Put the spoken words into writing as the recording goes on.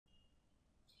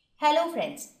Hello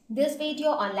friends, this video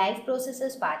on life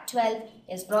processes part 12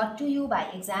 is brought to you by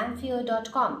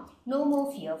examfear.com. No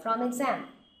more fear from exam.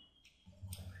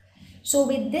 So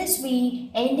with this we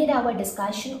ended our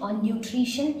discussion on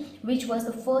nutrition, which was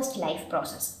the first life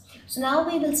process. So now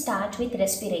we will start with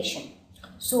respiration.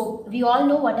 So we all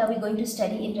know what are we going to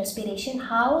study in respiration,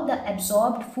 how the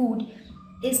absorbed food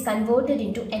is converted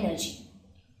into energy.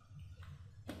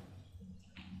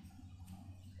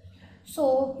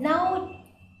 So now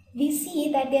we see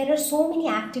that there are so many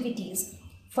activities,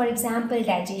 for example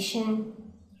digestion,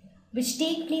 which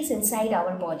take place inside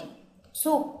our body.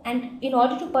 So, and in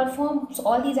order to perform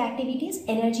all these activities,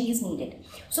 energy is needed.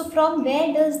 So from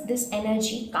where does this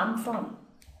energy come from?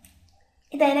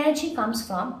 The energy comes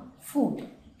from food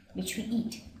which we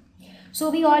eat. So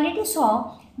we already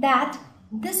saw that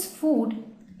this food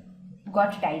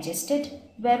got digested.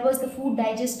 Where was the food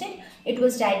digested? It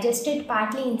was digested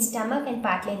partly in stomach and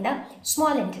partly in the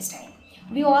small intestine.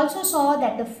 We also saw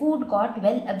that the food got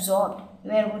well absorbed.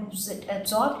 Where was it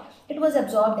absorbed? It was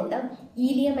absorbed in the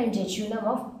ileum and jejunum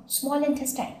of small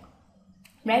intestine.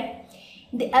 Right?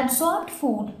 The absorbed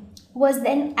food was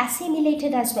then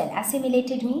assimilated as well.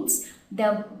 Assimilated means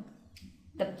the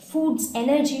food's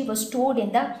energy was stored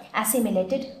in the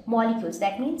assimilated molecules.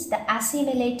 That means the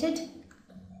assimilated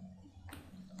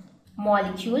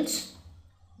molecules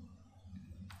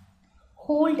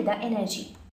hold the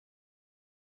energy.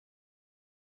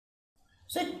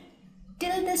 So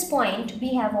till this point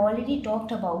we have already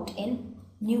talked about in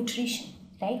nutrition,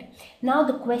 right? Now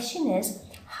the question is,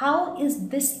 how is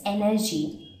this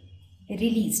energy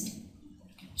released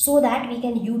so that we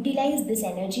can utilize this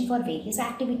energy for various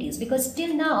activities? Because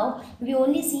till now we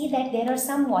only see that there are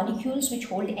some molecules which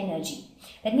hold energy.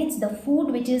 That means the food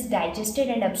which is digested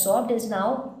and absorbed is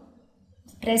now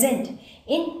present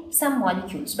in some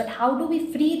molecules, but how do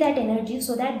we free that energy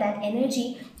so that that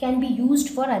energy can be used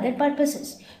for other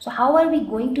purposes? So how are we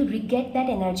going to get that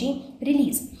energy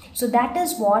release? So that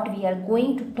is what we are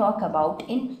going to talk about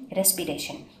in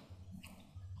respiration.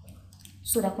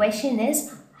 So the question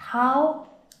is how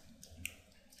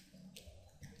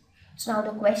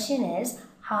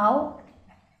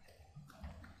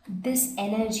this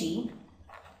energy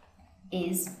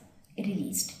is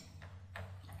released.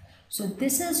 So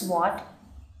this is what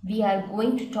we are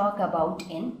going to talk about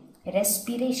in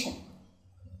respiration.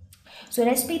 So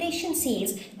respiration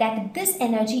says that this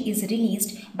energy is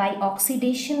released by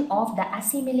oxidation of the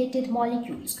assimilated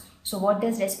molecules. So what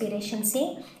does respiration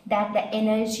say? That the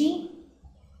energy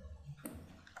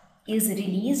is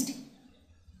released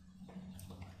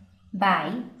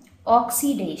by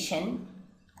oxidation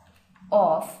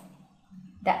of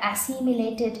the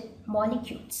assimilated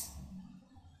molecules.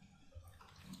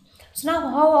 So now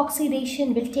how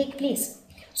oxidation will take place?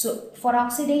 So for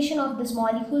oxidation of these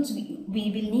molecules, we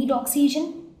will need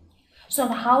oxygen. So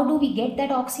how do we get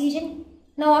that oxygen?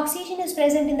 Now oxygen is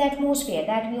present in the atmosphere,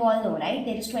 that we all know, right?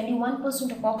 There is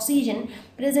 21% of oxygen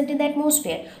present in the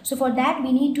atmosphere. So for that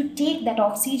we need to take that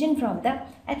oxygen from the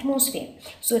atmosphere.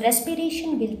 So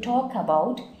respiration will talk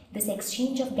about this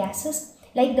exchange of gases.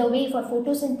 Like the way for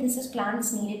photosynthesis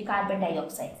plants needed carbon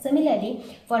dioxide.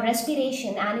 Similarly, for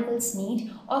respiration, animals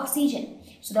need oxygen.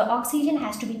 So the oxygen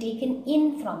has to be taken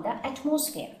in from the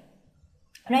atmosphere.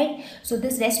 Right? So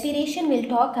this respiration will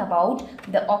talk about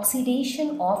the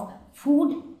oxidation of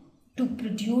food to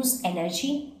produce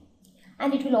energy.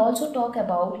 And it will also talk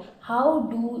about how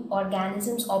do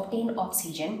organisms obtain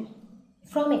oxygen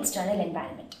from external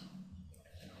environment.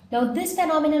 Now this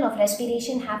phenomenon of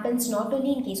respiration happens not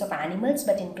only in case of animals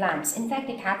but in plants. In fact,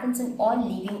 it happens in all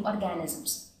living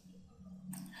organisms.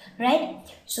 Right?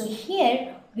 So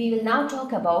here we will now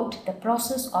talk about the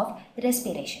process of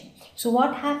respiration. So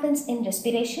what happens in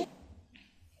respiration?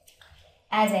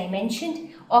 As I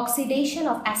mentioned, oxidation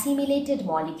of assimilated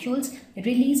molecules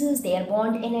releases their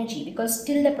bond energy, because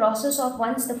till the process of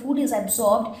once the food is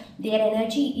absorbed, their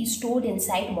energy is stored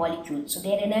inside molecules. So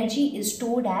their energy is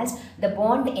stored as the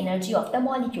bond energy of the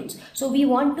molecules. So we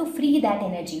want to free that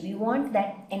energy. We want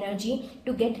that energy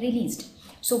to get released.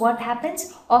 So what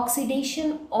happens?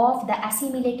 Oxidation of the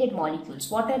assimilated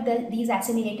molecules. What are these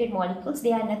assimilated molecules?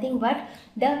 They are nothing but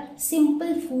the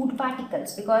simple food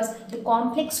particles, because the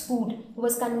complex food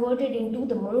was converted into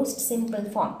the most simple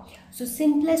form. So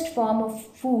simplest form of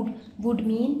food would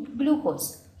mean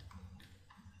glucose.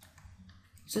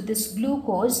 So this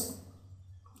glucose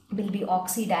will be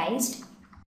oxidized,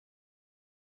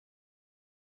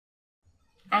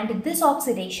 and this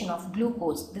oxidation of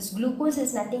glucose, this glucose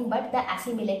is nothing but the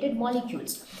assimilated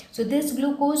molecules. So this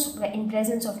glucose in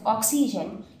presence of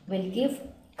oxygen will give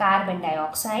carbon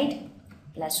dioxide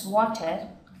plus water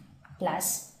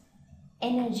plus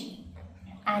energy.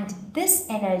 And this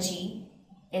energy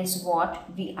is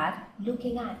what we are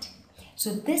looking at.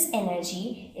 So this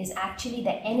energy is actually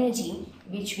the energy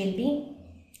which will be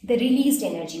the released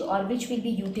energy, or which will be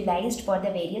utilized for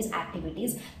the various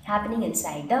activities happening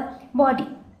inside the body.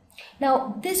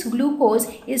 Now this glucose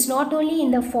is not only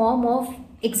in the form of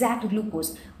exact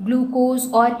glucose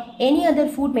or any other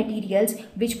food materials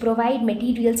which provide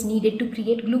materials needed to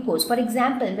create glucose. For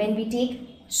example, when we take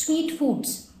sweet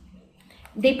foods,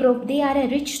 they are a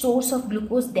rich source of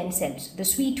glucose themselves, the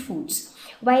sweet foods,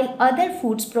 while other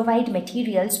foods provide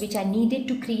materials which are needed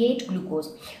to create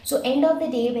glucose. So end of the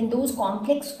day, when those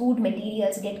complex food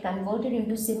materials get converted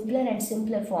into simpler and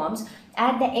simpler forms,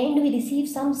 at the end we receive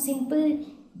some simple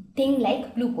thing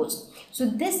like glucose. So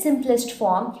this simplest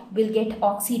form will get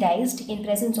oxidized in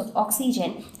presence of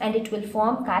oxygen, and it will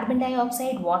form carbon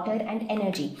dioxide, water and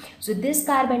energy. So this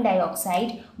carbon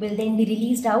dioxide will then be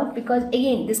released out, because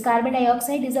again this carbon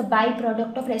dioxide is a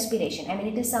byproduct of respiration. I mean,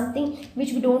 it is something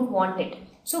which we don't want it,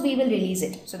 so we will release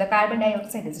it. So the carbon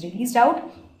dioxide is released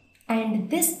out. And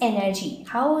this energy,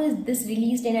 how is this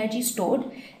released energy stored?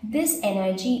 This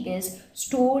energy is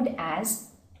stored as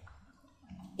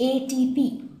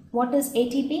ATP. What is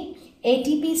ATP?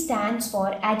 ATP stands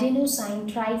for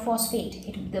adenosine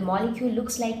triphosphate. The molecule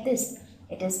looks like this.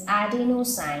 It is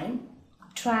adenosine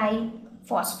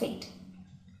triphosphate.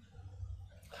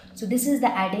 So this is the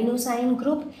adenosine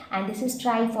group and this is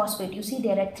triphosphate. You see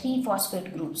there are 3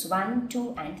 phosphate groups, 1,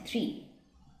 2 and 3.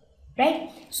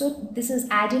 Right? So this is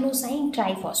adenosine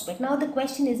triphosphate. Now the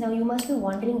question is, now you must be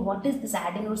wondering, what is this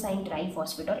adenosine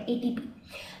triphosphate or ATP?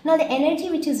 Now the energy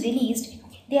which is released,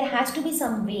 there has to be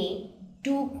some way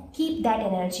to keep that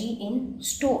energy in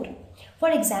store.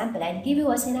 For example, I'll give you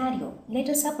a scenario. Let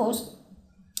us suppose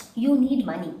you need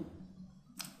money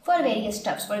for various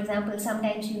stuffs. For example,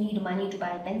 sometimes you need money to buy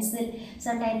a pencil,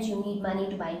 sometimes you need money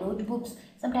to buy notebooks,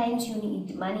 sometimes you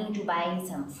need money to buy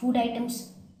some food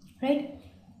items, right?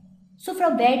 So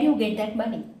from where do you get that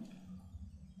money?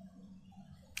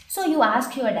 So you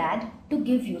ask your dad to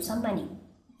give you some money.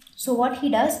 So what he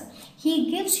does,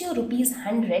 he gives you rupees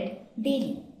 100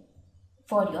 daily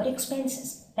for your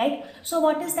expenses, right? So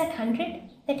what is that 100?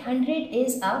 That 100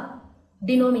 is a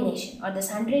denomination, or this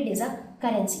 100 is a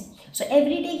currency. So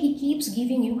every day he keeps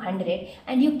giving you 100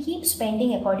 and you keep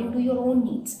spending according to your own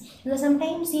needs. Now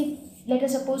sometimes if, let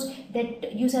us suppose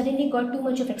that you suddenly got too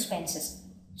much of expenses,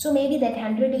 so maybe that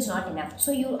 100 is not enough.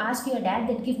 So you ask your dad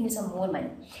that give me some more money.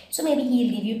 So maybe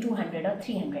he'll give you 200 or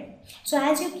 300. So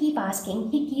as you keep asking,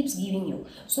 he keeps giving you.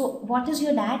 So what is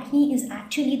your dad? He is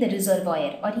actually the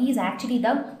reservoir, or he is actually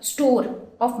the store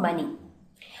of money.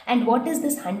 And what is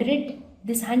this 100?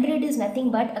 This 100 is nothing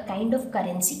but a kind of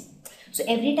currency. So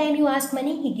every time you ask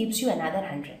money, he gives you another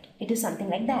 100. It is something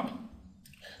like that.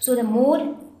 So the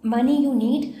more money you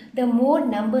need, the more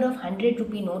number of 100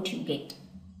 rupee note you get.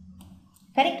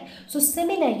 Correct? So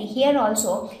similarly here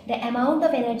also, the amount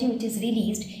of energy which is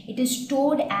released, it is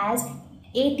stored as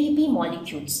ATP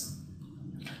molecules.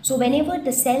 So whenever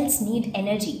the cells need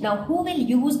energy, now who will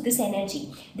use this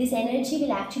energy? This energy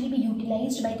will actually be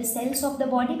utilized by the cells of the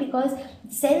body, because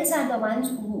cells are the ones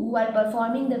who are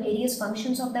performing the various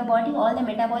functions of the body, all the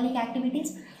metabolic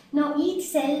activities. Now each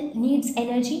cell needs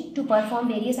energy to perform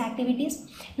various activities.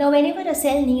 Now whenever a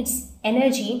cell needs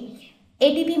energy,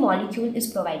 ATP molecule is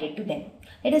provided to them.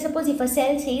 Let us suppose if a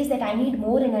cell says that I need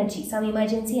more energy, some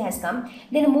emergency has come,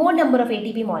 then more number of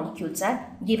ATP molecules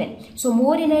are given. So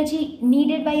more energy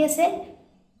needed by a cell,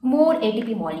 more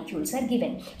ATP molecules are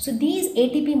given. So these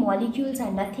ATP molecules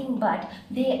are nothing but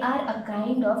they are a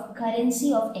kind of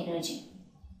currency of energy.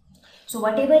 So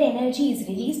whatever energy is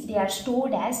released, they are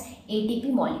stored as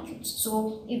ATP molecules.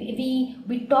 So if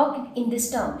we talk in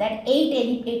this term that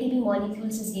 8 ATP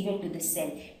molecules is given to this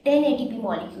cell, 10 ATP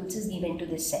molecules is given to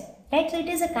this cell. Right? So it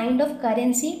is a kind of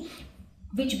currency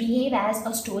which behave as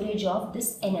a storage of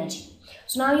this energy.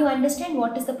 So now you understand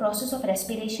what is the process of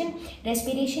respiration.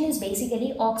 Respiration is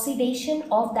basically oxidation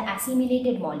of the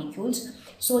assimilated molecules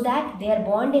so that their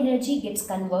bond energy gets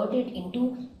converted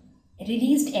into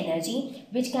released energy,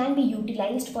 which can be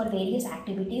utilized for various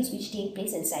activities which take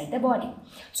place inside the body.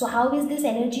 So how is this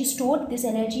energy stored? This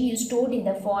energy is stored in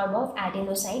the form of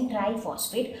adenosine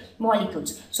triphosphate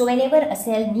molecules. So whenever a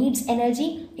cell needs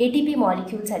energy, ATP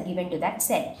molecules are given to that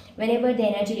cell. Whenever the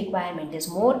energy requirement is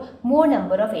more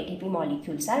number of ATP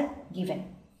molecules are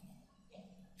given.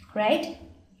 Right?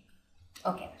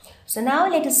 Okay, so now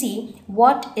let us see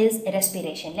what is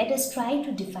respiration. Let us try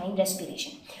to define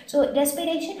respiration. So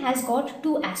respiration has got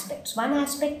two aspects. One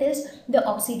aspect is the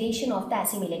oxidation of the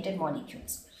assimilated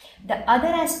molecules. The other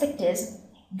aspect is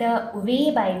the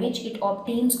way by which it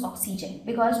obtains oxygen,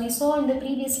 because we saw in the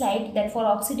previous slide that for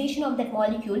oxidation of that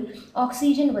molecule,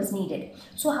 oxygen was needed.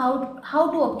 So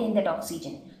how to obtain that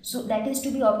oxygen? So that is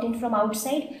to be obtained from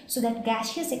outside. So that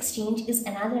gaseous exchange is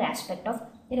another aspect of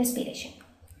respiration.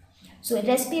 So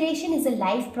respiration is a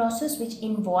life process which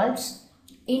involves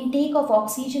intake of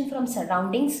oxygen from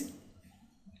surroundings,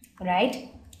 right?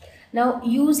 Now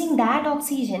using that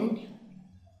oxygen,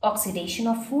 oxidation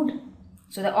of food.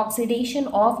 So the oxidation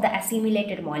of the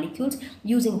assimilated molecules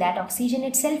using that oxygen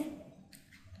itself.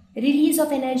 Release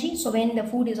of energy. So when the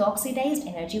food is oxidized,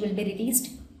 energy will be released.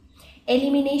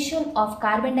 Elimination of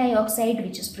carbon dioxide,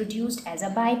 which is produced as a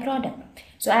byproduct.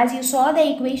 So as you saw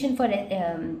the equation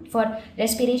for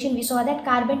respiration, we saw that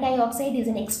carbon dioxide is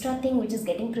an extra thing which is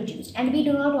getting produced, and we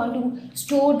do not want to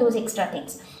store those extra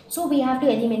things. So we have to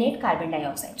eliminate carbon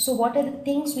dioxide. So what are the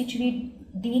things which we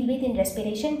deal with in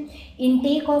respiration?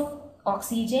 Intake of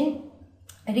oxygen,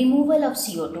 removal of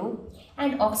CO2,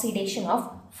 and oxidation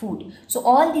of food. So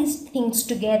all these things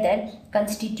together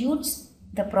constitutes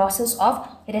the process of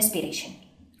respiration,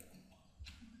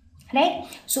 right?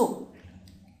 So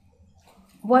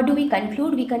what do we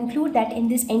conclude? We conclude that in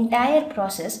this entire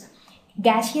process,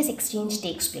 gaseous exchange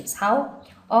takes place. How?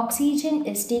 Oxygen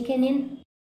is taken in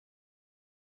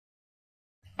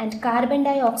and carbon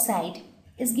dioxide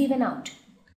is given out.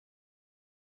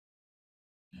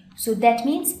 So that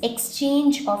means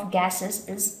exchange of gases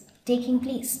is taking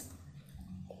place.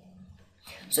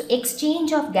 So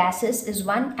exchange of gases is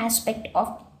one aspect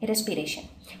of respiration.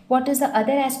 What is the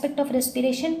other aspect of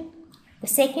respiration? The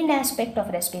second aspect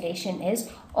of respiration is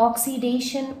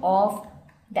oxidation of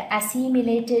the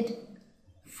assimilated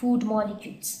food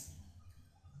molecules.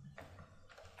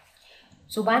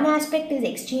 So one aspect is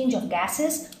exchange of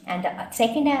gases and the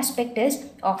second aspect is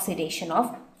oxidation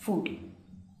of food.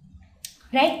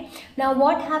 Right? Now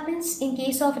what happens in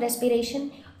case of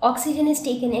respiration? Oxygen is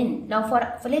taken in. Now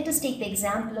for let us take the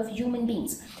example of human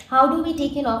beings. How do we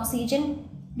take in oxygen?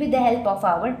 With the help of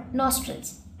our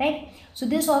nostrils, right? So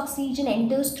this oxygen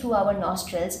enters through our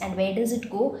nostrils, and where does it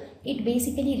go? It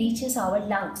basically reaches our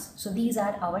lungs. So these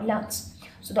are our lungs.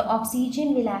 So the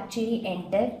oxygen will actually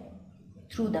enter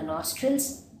through the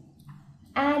nostrils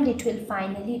and it will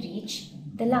finally reach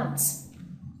the lungs.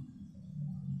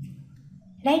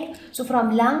 Right? So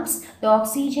from lungs, the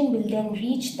oxygen will then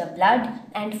reach the blood,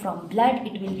 and from blood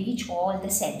it will reach all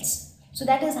the cells. So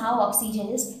that is how oxygen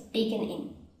is taken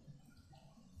in.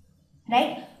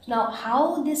 Right? Now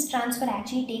how this transfer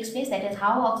actually takes place, that is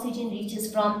how oxygen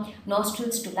reaches from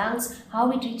nostrils to lungs, how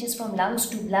it reaches from lungs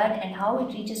to blood, and how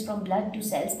it reaches from blood to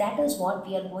cells, that is what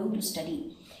we are going to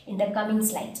study in the coming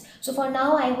slides. So for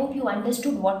now, I hope you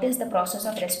understood what is the process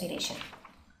of respiration.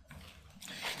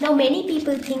 Now many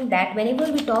people think that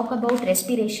whenever we talk about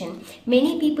respiration,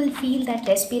 many people feel that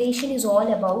respiration is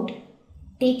all about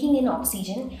taking in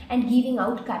oxygen and giving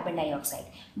out carbon dioxide.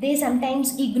 They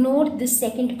sometimes ignore this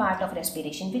second part of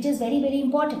respiration, which is very, very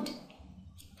important.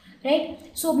 Right?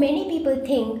 So many people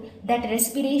think that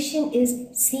respiration is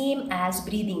same as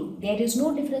breathing. There is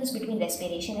no difference between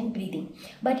respiration and breathing,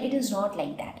 but it is not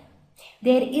like that.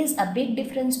 There is a big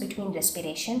difference between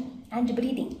respiration and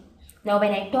breathing. Now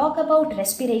when I talk about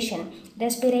respiration,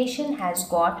 respiration has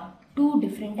got two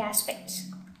different aspects.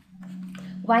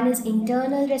 One is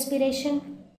internal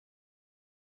respiration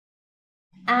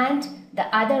and the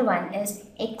other one is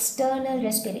external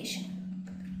respiration.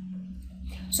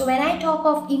 So when I talk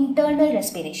of internal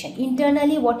respiration,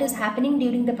 internally what is happening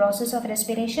during the process of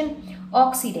respiration?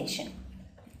 Oxidation.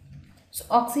 So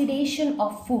oxidation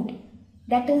of food.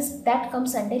 That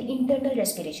comes under internal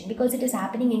respiration because it is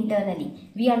happening internally.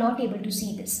 We are not able to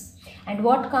see this. And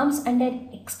what comes under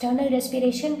external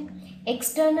respiration?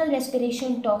 External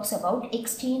respiration talks about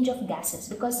exchange of gases,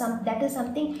 because that is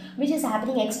something which is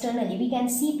happening externally. We can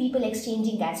see people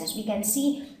exchanging gases. We can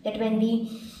see that when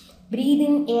we breathe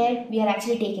in air, we are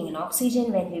actually taking in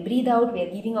oxygen. When we breathe out, we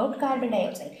are giving out carbon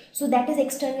dioxide. So that is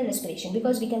external respiration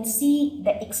because we can see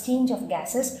the exchange of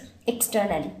gases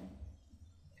externally.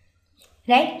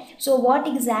 Right? So what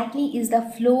exactly is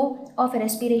the flow of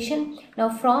respiration? Now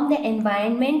from the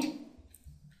environment,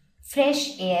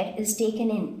 fresh air is taken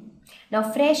in. Now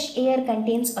fresh air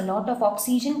contains a lot of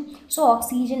oxygen, so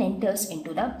oxygen enters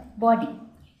into the body.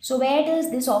 So where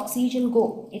does this oxygen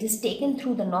go? It is taken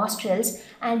through the nostrils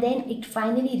and then it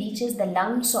finally reaches the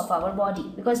lungs of our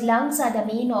body, because lungs are the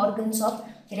main organs of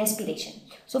respiration.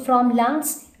 So from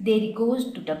lungs, they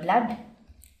goes to the blood.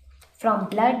 From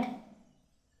blood,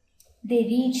 they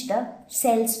reach the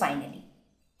cells finally.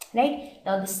 right?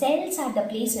 Now the cells are the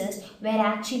places where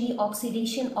actually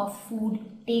oxidation of food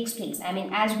takes place. I mean,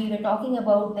 as we were talking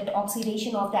about that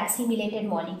oxidation of the assimilated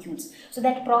molecules. So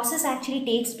that process actually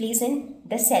takes place in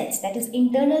the cells. That is,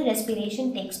 internal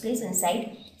respiration takes place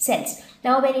inside cells.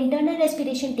 Now when internal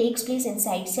respiration takes place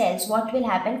inside cells, what will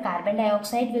happen? Carbon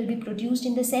dioxide will be produced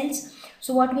in the cells.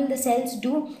 So what will the cells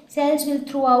do? Cells will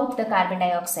throw out the carbon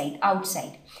dioxide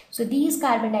outside. So these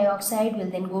carbon dioxide will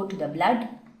then go to the blood.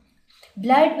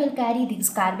 Blood will carry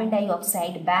these carbon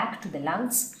dioxide back to the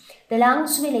lungs. The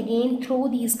lungs will again throw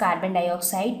these carbon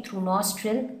dioxide through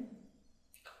nostril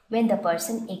when the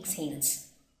person exhales.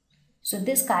 So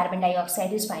this carbon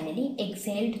dioxide is finally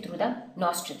exhaled through the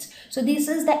nostrils. So this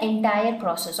is the entire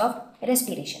process of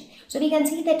respiration. So we can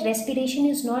see that respiration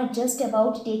is not just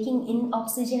about taking in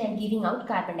oxygen and giving out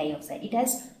carbon dioxide. It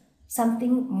has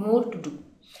something more to do.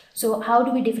 So how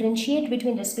do we differentiate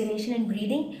between respiration and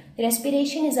breathing?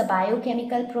 Respiration is a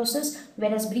biochemical process,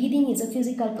 whereas breathing is a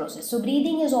physical process. So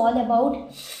breathing is all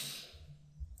about,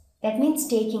 that means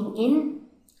taking in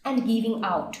and giving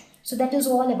out. So that is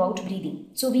all about breathing.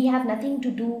 So we have nothing to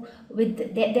do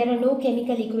with, there are no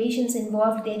chemical equations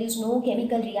involved. There is no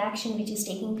chemical reaction which is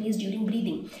taking place during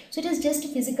breathing. So it is just a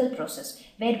physical process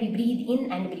where we breathe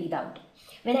in and breathe out.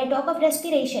 When I talk of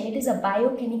respiration, it is a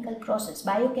biochemical process.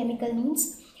 Biochemical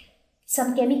means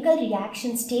some chemical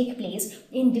reactions take place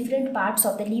in different parts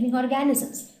of the living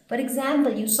organisms. For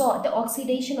example, you saw the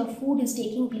oxidation of food is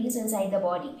taking place inside the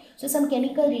body. So some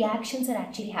chemical reactions are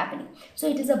actually happening. So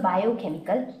it is a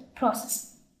biochemical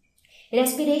process.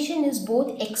 Respiration is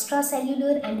both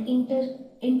extracellular and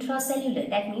intracellular.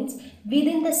 That means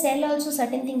within the cell also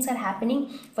certain things are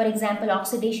happening. For example,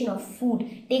 oxidation of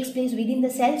food takes place within the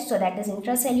cell, so that is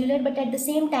intracellular, but at the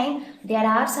same time there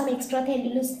are some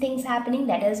extracellular things happening,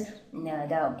 that is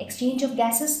the exchange of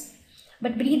gases.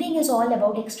 But breathing is all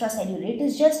about extracellular. It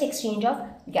is just exchange of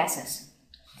gases.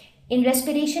 In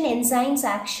respiration, enzymes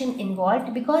action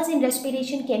involved. Because in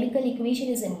respiration chemical equation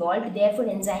is involved, therefore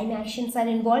enzyme actions are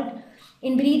involved.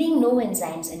 In breathing, no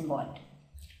enzymes involved.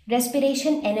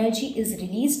 Respiration, energy is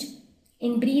released.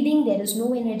 In breathing, there is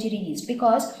no energy released,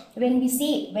 because when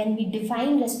we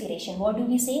define respiration, what do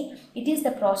we say? It is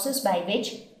the process by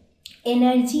which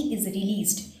energy is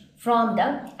released from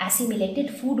the assimilated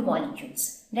food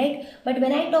molecules, right? But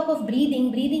when I talk of breathing,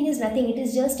 breathing is nothing. It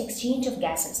is just exchange of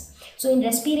gases. So in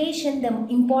respiration, the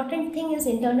important thing is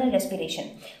internal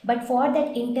respiration. But for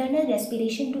that internal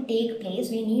respiration to take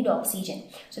place, we need oxygen.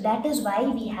 So that is why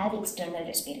we have external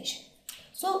respiration.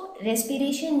 So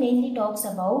respiration mainly talks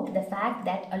about the fact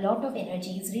that a lot of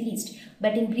energy is released.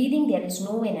 But in breathing, there is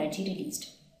no energy released.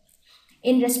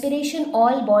 In respiration,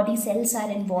 all body cells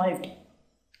are involved.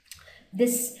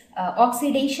 This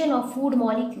oxidation of food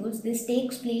molecules, this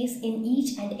takes place in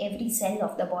each and every cell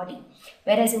of the body.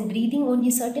 Whereas in breathing, only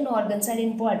certain organs are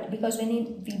involved, because when we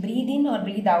breathe in or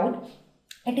breathe out,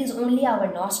 it is only our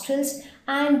nostrils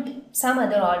and some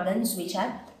other organs which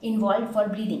are involved for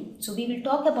breathing. So we will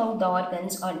talk about the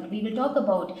organs, or we will talk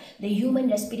about the human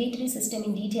respiratory system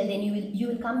in detail. Then you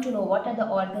will come to know what are the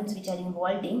organs which are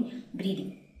involved in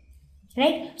breathing.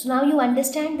 Right? So now you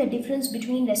understand the difference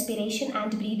between respiration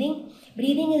and breathing.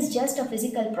 Breathing is just a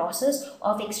physical process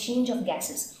of exchange of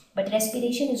gases. But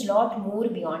respiration is a lot more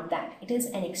beyond that. It is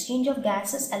an exchange of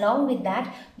gases. Along with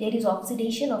that, there is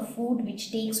oxidation of food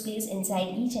which takes place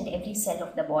inside each and every cell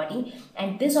of the body.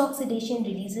 And this oxidation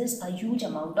releases a huge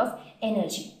amount of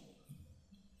energy.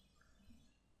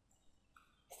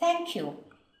 Thank you.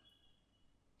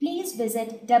 Please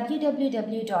visit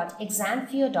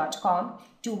www.examfear.com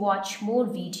to watch more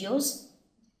videos,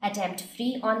 attempt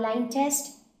free online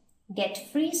test, get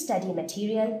free study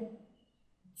material,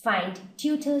 find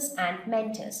tutors and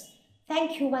mentors.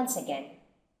 Thank you once again.